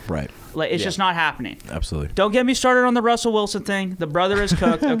position. Right. It's just not happening. Absolutely. Don't get me started on the Russell Wilson thing. The brother is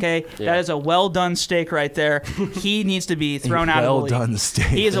cooked. Okay, That is a well-done steak right there. He needs to be thrown out of the league. Well-done steak.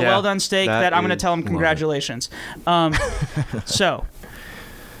 He is a well-done steak that I'm going to tell him congratulations. So.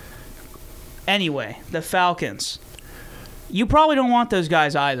 Anyway, the Falcons. You probably don't want those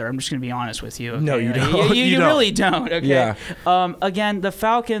guys either. I'm just going to be honest with you. Okay? No, you don't. You don't. really don't. Okay. Yeah. Again, the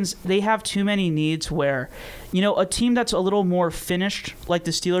Falcons, they have too many needs where, a team that's a little more finished, like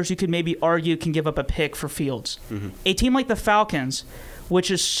the Steelers, you could maybe argue can give up a pick for Fields. Mm-hmm. A team like the Falcons, which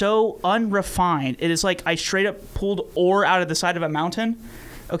is so unrefined, it is like I straight up pulled ore out of the side of a mountain.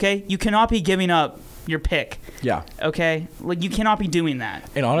 Okay? You cannot be giving up your pick. Yeah. Okay? Like, you cannot be doing that.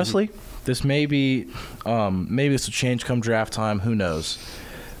 And honestly, this may be, maybe this will change come draft time. Who knows?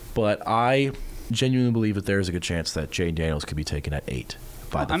 But I genuinely believe that there is a good chance that Jay Daniels could be taken at 8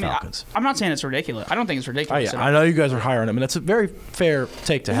 by the Falcons. I'm not saying it's ridiculous. I don't think it's ridiculous. I know you guys are higher on him, and that's a very fair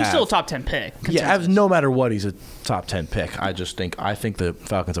take to have. He's still a top 10 pick. Yeah, no matter what, he's a top 10 pick. I think the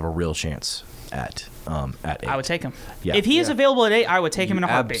Falcons have a real chance at 8. I would take him. Yeah. If he is available at 8, I would take him in a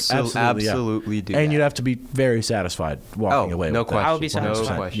heartbeat. Absolutely do. And you'd have to be very satisfied walking away. No with question. I would be satisfied.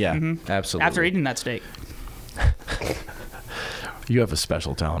 No question. Yeah, mm-hmm. Absolutely. After eating that steak. You have a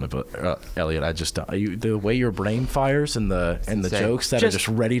special talent, Elliot. I just the way your brain fires and the jokes that are just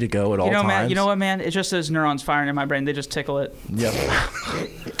ready to go at all times. Man, you know what, man? It's just those neurons firing in my brain. They just tickle it. Yep.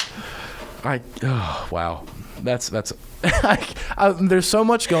 Wow. That's there's so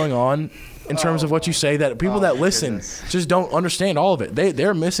much going on in terms of what you say that people that listen just don't understand all of it.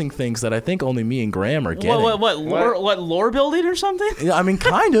 They're missing things that I think only me and Graham are getting. What lore building or something? Yeah, I mean,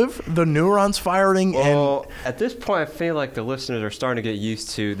 kind of. The neurons firing. Well, at this point, I feel like the listeners are starting to get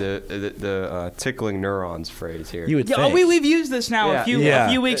used to the tickling neurons phrase here. You would think. We've used this now a few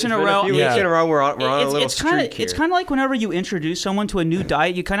weeks in a row. A few weeks in a row, we're on a little streak here. It's kind of like whenever you introduce someone to a new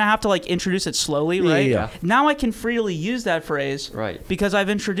diet, you kind of have to introduce it slowly, right? Yeah. Now I can freely use that phrase, right? Because I've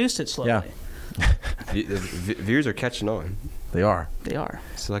introduced it slowly. Yeah. Viewers are catching on. They are.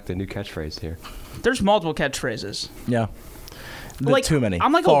 Select a new catchphase here. There's multiple catchphrases. Yeah. Too many.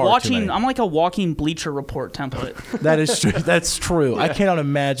 I'm like a walking Bleacher Report template. That is true. That's true. Yeah. I cannot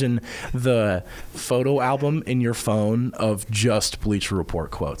imagine the photo album in your phone of just Bleacher Report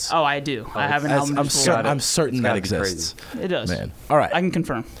quotes. Oh, I do. I have an album. I'm certain that exists. It does. Man. All right. I can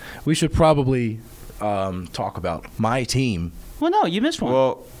confirm. We should probably talk about my team. Well, no, you missed one.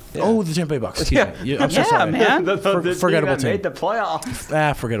 Well. Yeah. Oh, the Tampa Bay Bucks. I'm so sorry. Man. Forgettable team. Made the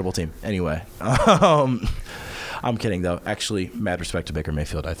playoffs. Forgettable team. Anyway, I'm kidding though. Actually, mad respect to Baker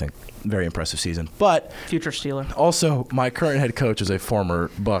Mayfield. I think very impressive season. But future Steeler. Also, my current head coach is a former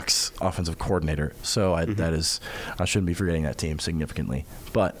Bucks offensive coordinator, so that is I shouldn't be forgetting that team significantly.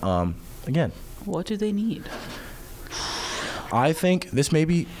 But again, what do they need? I think this may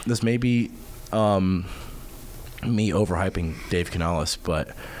be me overhyping Dave Canales,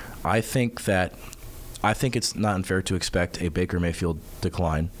 but I think it's not unfair to expect a Baker Mayfield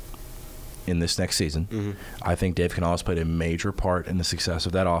decline in this next season. Mm-hmm. I think Dave Canales played a major part in the success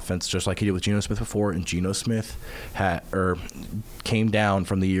of that offense, just like he did with Geno Smith before, and Geno Smith came down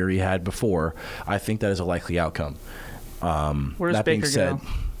from the year he had before. I think that is a likely outcome. Where does Baker go?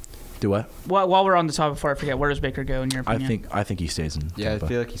 Do what? Well, while we're on the topic, before I forget, where does Baker go in your opinion? I think he stays in Tampa. I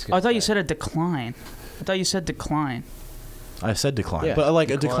feel like he's going I thought you said a decline. I said decline,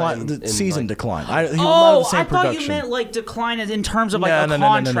 but a decline, the season decline. I thought you meant decline in terms of a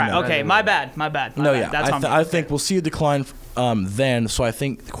contract. Okay, my bad. I think we'll see a decline then. So I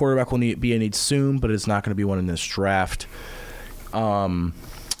think the quarterback will be a need soon, but it's not going to be one in this draft.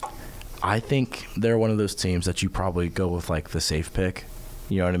 I think they're one of those teams that you probably go with the safe pick.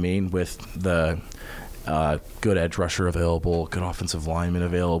 You know what I mean? With the good edge rusher available, good offensive lineman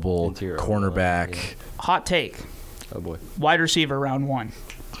available, interior cornerback. Yeah. Hot take. Oh, boy. Wide receiver, round 1.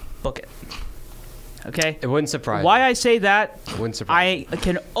 Book it. Okay? It wouldn't surprise Why me. I say that, wouldn't surprise I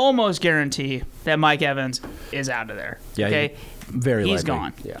can almost guarantee that Mike Evans is out of there. Yeah, okay? He's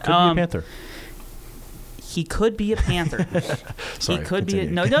gone. Yeah. Could be a Panther. He could be a Panther. Sorry, he could continue.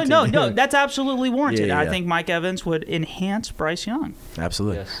 be no. That's absolutely warranted. Yeah. I think Mike Evans would enhance Bryce Young.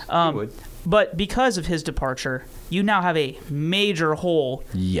 Absolutely. Yes, he would. But because of his departure, you now have a major hole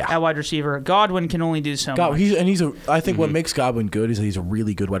at wide receiver. Godwin can only do so much. I think what makes Godwin good is that he's a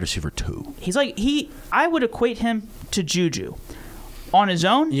really good wide receiver too. I would equate him to Juju. On his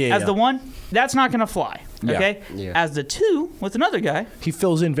own, as the one, that's not going to fly. Okay, as the 2 with another guy, he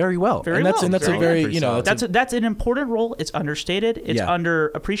fills in very well. That's a very that's an important role. It's understated. It's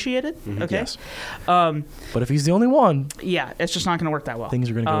underappreciated. Mm-hmm. Okay, yes. But if he's the only one, it's just not going to work that well. Things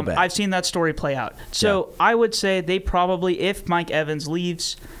are going to go bad. I've seen that story play out. So I would say they probably, if Mike Evans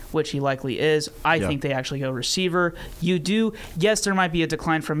leaves, which he likely is, I think they actually go receiver. Yes, there might be a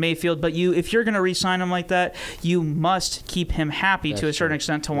decline from Mayfield, but if you're going to re-sign him like that, you must keep him happy to a certain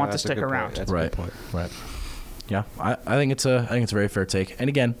extent to want to stick around. That's a good point. Right. Yeah, I think it's a very fair take. And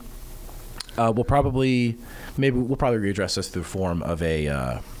again, We'll probably readdress this through form of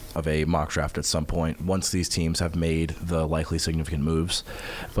a mock draft at some point once these teams have made the likely significant moves.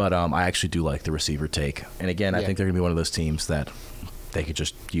 But I actually do like the receiver take. And again, I think they're going to be one of those teams that they could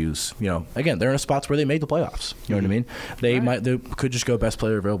just use, again, they're in a spots where they made the playoffs. You know what I mean? They could just go best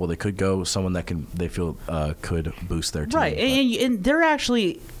player available. They could go someone that they feel could boost their team. Right. And they're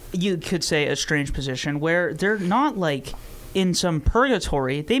actually, you could say, a strange position where they're not like in some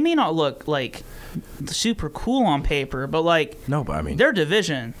purgatory. They may not look like super cool on paper, but their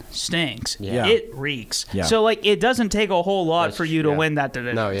division stinks. Yeah. It reeks. Yeah. So it doesn't take a whole lot for you to win that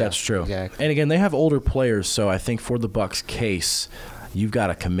division. No, that's true. Exactly. And again, they have older players, so I think for the Bucs' case, you've got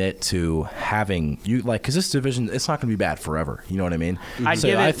to commit to having because this division, it's not going to be bad forever. You know what I mean?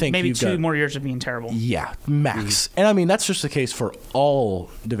 I think maybe 2 more years of being terrible. Yeah, max. And I mean that's just the case for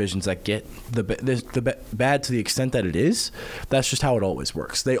all divisions that get the bad to the extent that it is. That's just how it always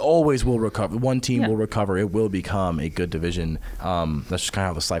works. They always will recover. One team will recover. It will become a good division. That's just kind of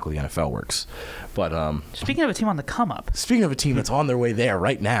how the cycle of the NFL works. But speaking of a team on the come up, speaking of a team that's on their way there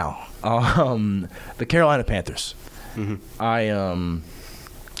right now, the Carolina Panthers. Mm-hmm.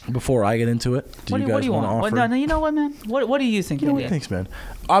 Before I get into it, do you guys want to offer? No, you know what, man? What do you think? Thanks, man.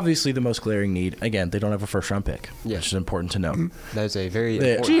 Obviously, the most glaring need. Again, they don't have a first-round pick, which is important to know. That is a very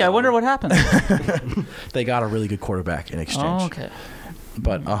important I wonder what happened. They got a really good quarterback in exchange. Oh, okay.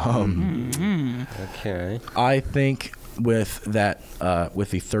 But okay. I think with that,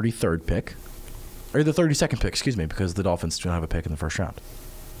 with the 33rd pick, or the 32nd pick, excuse me, because the Dolphins don't have a pick in the first round.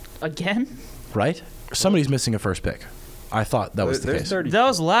 Again? Right? Somebody's missing a first pick. I thought that was the case. 30. That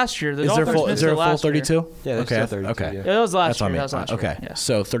was last year. Is there a full 32? Yeah, okay. 32. Okay. Yeah, that was last year. Okay. Yeah.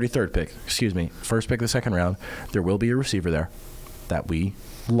 So 33rd pick. Excuse me. First pick of the second round. There will be a receiver there that we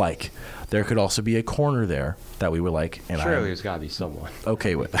like. There could also be a corner there that we would like. And surely there's got to be someone.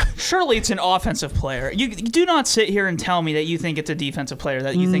 Okay with that. Surely it's an offensive player. You do not sit here and tell me that you think it's a defensive player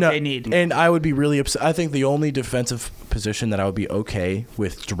that you think they need. And I would be really upset. I think the only defensive position that I would be okay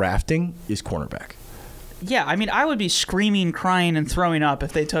with drafting is cornerback. Yeah, I mean, I would be screaming, crying, and throwing up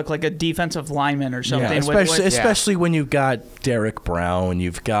if they took like a defensik lineman or something. Yeah, especially when you've got Derek Brown,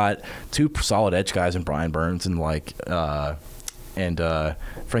 you've got 2 solid edge guys in Brian Burns and Frankie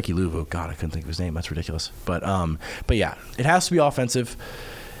Louvu. God, I couldn't think of his name. That's ridiculous. But yeah, it has to be offensive.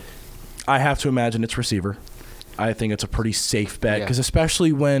 I have to imagine it's receiver. I think it's a pretty safe bet because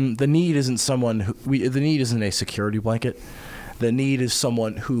especially when the need isn't the need isn't a security blanket. The need is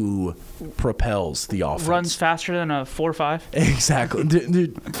someone who propels the offense. Runs faster than a 4.5. Exactly.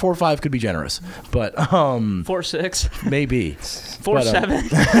 4.5 could be generous, but 4.6 maybe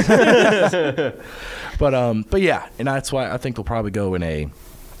 4.7. But yeah, and that's why I think they'll probably go in a.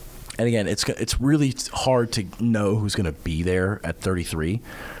 And again, it's really hard to know who's going to be there at 33,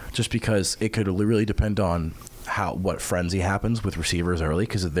 just because it could really depend on what frenzy happens with receivers early,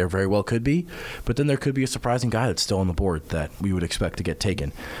 because there very well could be, but then there could be a surprising guy that's still on the board that we would expect to get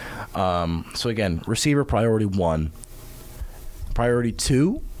taken. So again, receiver priority 1, priority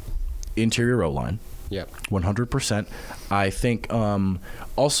 2, interior O-line. Yep. 100%. I think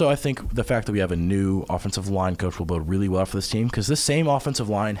also I think the fact that we have a new offensive line coach will bode really well for this team, because this same offensive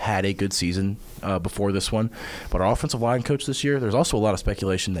line had a good season before this one, but our offensive line coach this year, there's also a lot of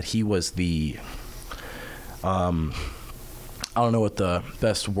speculation that he was the I don't know what the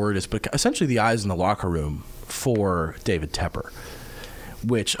best word is, but essentially the eyes in the locker room for David Tepper,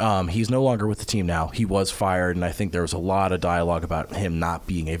 which he's no longer with the team now. He was fired, and I think there was a lot of dialogue about him not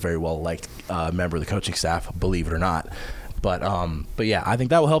being a very well-liked member of the coaching staff, believe it or not. But yeah, I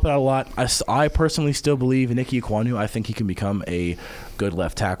think that will help out a lot. I personally still believe in Ike Ekwonu. I think he can become a good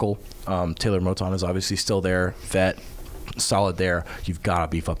left tackle. Taylor Moton is obviously still there, vet. Solid there. You've got to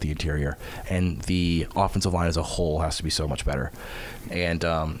beef up the interior, and the offensive line as a whole has to be so much better. And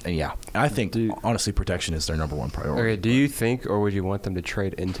yeah, I think honestly protection is their number 1 priority. Okay, do you think, or would you want them to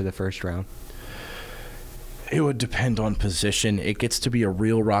trade into the first round? It would depend on position. It gets to be a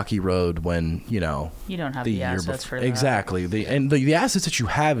real rocky road when, you don't have the assets for that. Exactly. The assets that you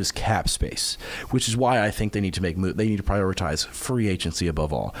have is cap space, which is why I think they need to they need to prioritize free agency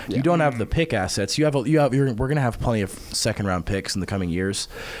above all. Yeah. You don't have the pick assets. We're going to have plenty of second round picks in the coming years.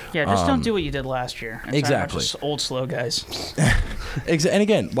 Yeah, just don't do what you did last year. Exactly. Just old slow guys. And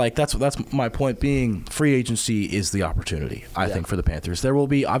again, that's my point being, free agency is the opportunity, I think, for the Panthers. There will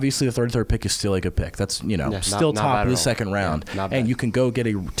be, obviously the 33rd pick is still a good pick. That's, still not top of the second round, and you can go get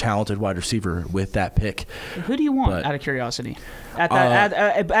a talented wide receiver with that pick. Who do you want, out of curiosity?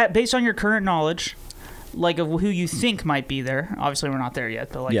 Based on your current knowledge, of who you think might be there. Obviously, we're not there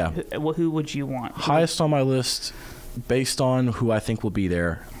yet, but who would you want? Highest on my list based on who I think will be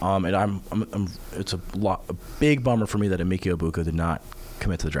there, and it's a big bummer for me that Emeka Egbuka did not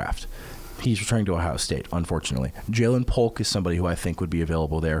commit to the draft. He's returning to Ohio State, unfortunately. Jalen Polk is somebody who I think would be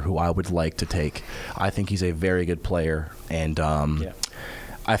available there, who I would like to take. I think he's a very good player, and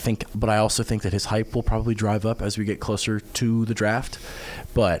but I also think that his hype will probably drive up as we get closer to the draft.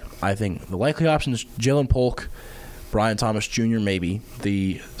 But I think the likely option is Jalen Polk, Brian Thomas Jr., maybe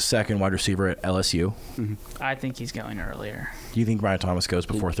the second wide receiver at LSU. Mm-hmm. I think he's going earlier. Do you think Brian Thomas goes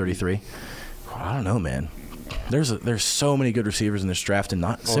before 33? I don't know, man. There's so many good receivers in this draft, and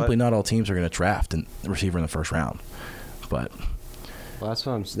not all teams are going to draft a receiver in the first round. But that's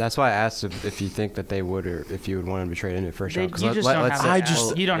why I asked if you think that they would, or if you would want them to trade in the first round. You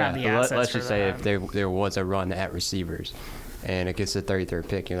don't have the assets. Let's just say if there was a run at receivers, and it gets the 33rd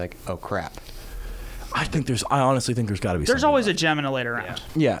pick, you're like, oh crap. I honestly think there's got to be. There's always a gem in a later round.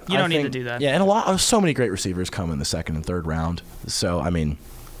 Yeah, you don't need to do that. Yeah, and so many great receivers come in the second and third round. So I mean,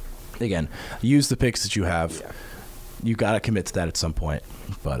 again, use the picks that you have. Yeah. You got to commit to that at some point.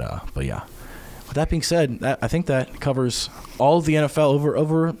 But yeah. With that being said, I think that covers all of the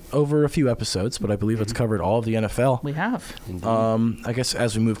NFL over a few episodes, but I believe it's covered all of the NFL. We have. I guess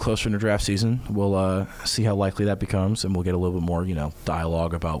as we move closer into draft season, we'll see how likely that becomes, and we'll get a little bit more,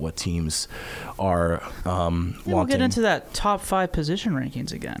 dialogue about what teams are wanting. We'll get into that top 5 position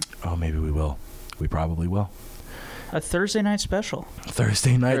rankings again. Oh, maybe we will. We probably will. A Thursday night special.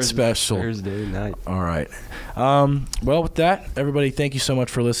 Thursday night. All right. Well, with that, everybody, thank you so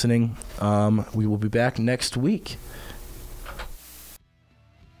much for listening. We will be back next week.